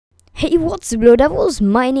Hey, what's up, Blue Devils?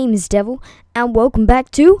 My name is Devil, and welcome back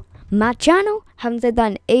to my channel. Haven't said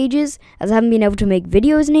that in ages, as I haven't been able to make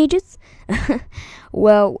videos in ages.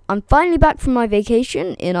 Well, I'm finally back from my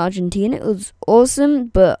vacation in Argentina. It was awesome,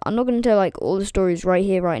 but I'm not going to tell like all the stories right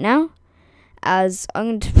here, right now, as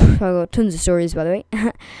I'm going to. I've got tons of stories, by the way.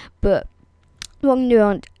 But what I'm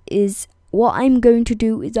going to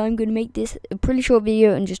do is I'm going to make this a pretty short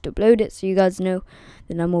video and just upload it so you guys know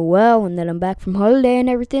that I'm all well and that I'm back from holiday and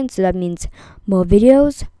everything. So that means more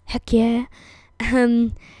videos. Heck yeah.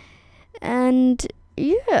 And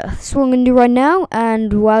yeah, that's what I'm going to do right now.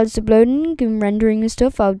 And while it's uploading and rendering and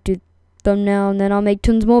stuff, I'll do thumbnail and then I'll make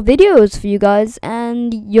tons more videos for you guys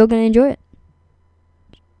and you're going to enjoy it.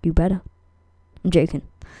 You better. I'm joking.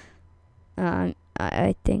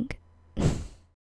 I think.